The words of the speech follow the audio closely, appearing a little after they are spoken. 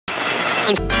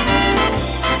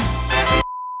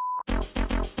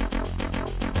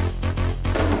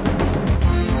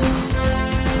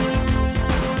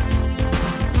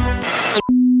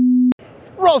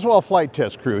Roswell Flight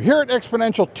Test Crew here at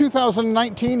Exponential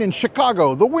 2019 in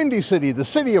Chicago, the Windy City, the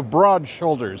city of broad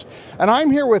shoulders. And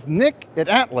I'm here with Nick at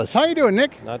Atlas. How you doing,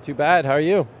 Nick? Not too bad. How are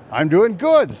you? I'm doing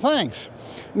good, thanks.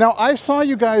 Now, I saw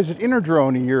you guys at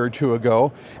Interdrone a year or two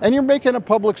ago, and you're making a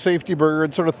public safety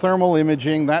bird, sort of thermal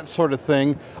imaging, that sort of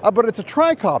thing. But it's a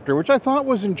tricopter, which I thought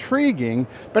was intriguing.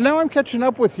 But now I'm catching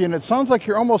up with you, and it sounds like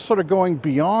you're almost sort of going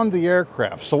beyond the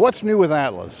aircraft. So what's new with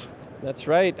Atlas? That's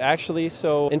right, actually.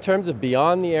 So in terms of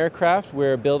beyond the aircraft,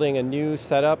 we're building a new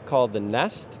setup called the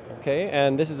Nest. Okay,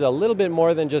 and this is a little bit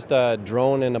more than just a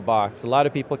drone in a box. A lot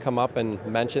of people come up and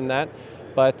mention that.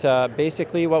 But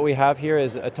basically what we have here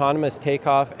is autonomous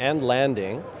takeoff and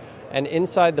landing. And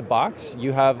inside the box,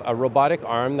 you have a robotic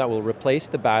arm that will replace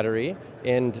the battery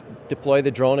and deploy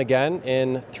the drone again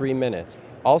in 3 minutes.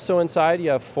 Also inside,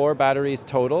 you have 4 batteries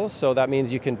total, so that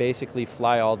means you can basically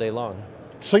fly all day long.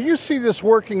 So you see this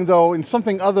working, though, in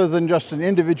something other than just an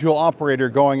individual operator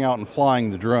going out and flying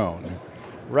the drone.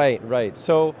 Right, right.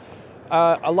 So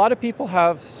a lot of people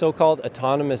have so-called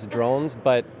autonomous drones,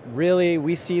 but really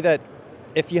we see that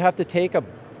if you have to take a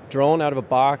drone out of a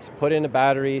box, put in a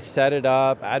battery, set it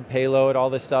up, add payload, all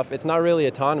this stuff, it's not really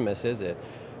autonomous, is it?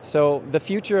 So the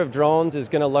future of drones is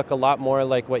going to look a lot more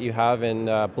like what you have in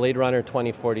Blade Runner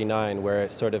 2049, where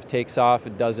it sort of takes off,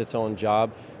 it does its own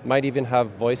job. It might even have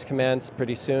voice commands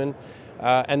pretty soon.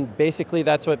 And basically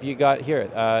that's what you got here.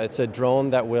 It's a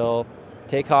drone that will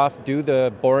take off, do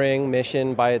the boring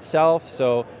mission by itself.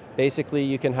 So basically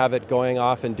you can have it going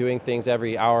off and doing things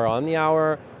every hour on the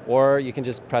hour, or you can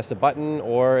just press a button,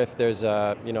 or if there's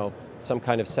a, some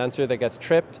kind of sensor that gets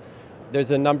tripped,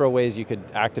 there's a number of ways you could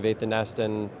activate the Nest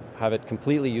and have it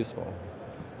completely useful.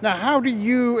 Now, how do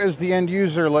you, as the end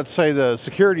user, let's say the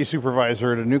security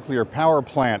supervisor at a nuclear power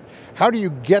plant, how do you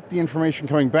get the information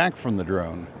coming back from the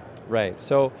drone? Right,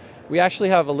 so we actually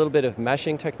have a little bit of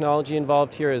meshing technology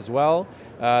involved here as well.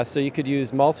 So you could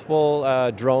use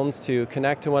multiple drones to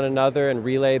connect to one another and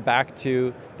relay back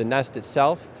to the Nest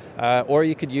itself. Or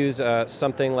you could use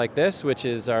something like this, which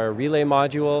is our relay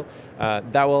module.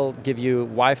 That will give you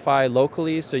Wi-Fi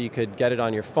locally, so you could get it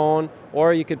on your phone,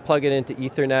 or you could plug it into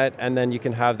Ethernet, and then you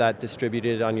can have that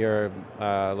distributed on your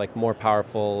more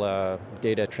powerful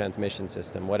data transmission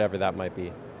system, whatever that might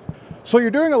be. So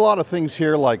you're doing a lot of things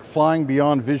here, like flying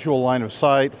beyond visual line of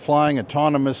sight, flying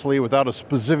autonomously without a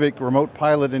specific remote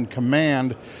pilot in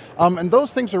command. And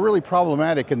those things are really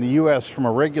problematic in the US from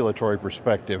a regulatory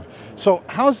perspective. So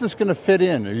how's this going to fit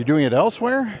in? Are you doing it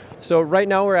elsewhere? So right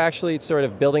now we're actually sort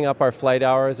of building up our flight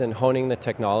hours and honing the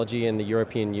technology in the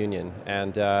European Union.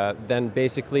 And then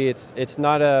basically it's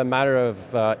not a matter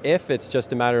of if, it's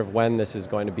just a matter of when this is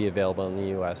going to be available in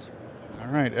the US. All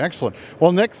right, excellent.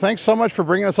 Well, Nick, thanks so much for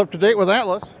bringing us up to date with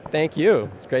Atlas. Thank you.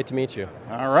 It's great to meet you.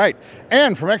 All right.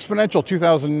 And from Exponential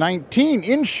 2019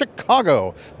 in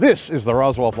Chicago, this is the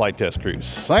Roswell Flight Test Crew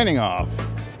signing off.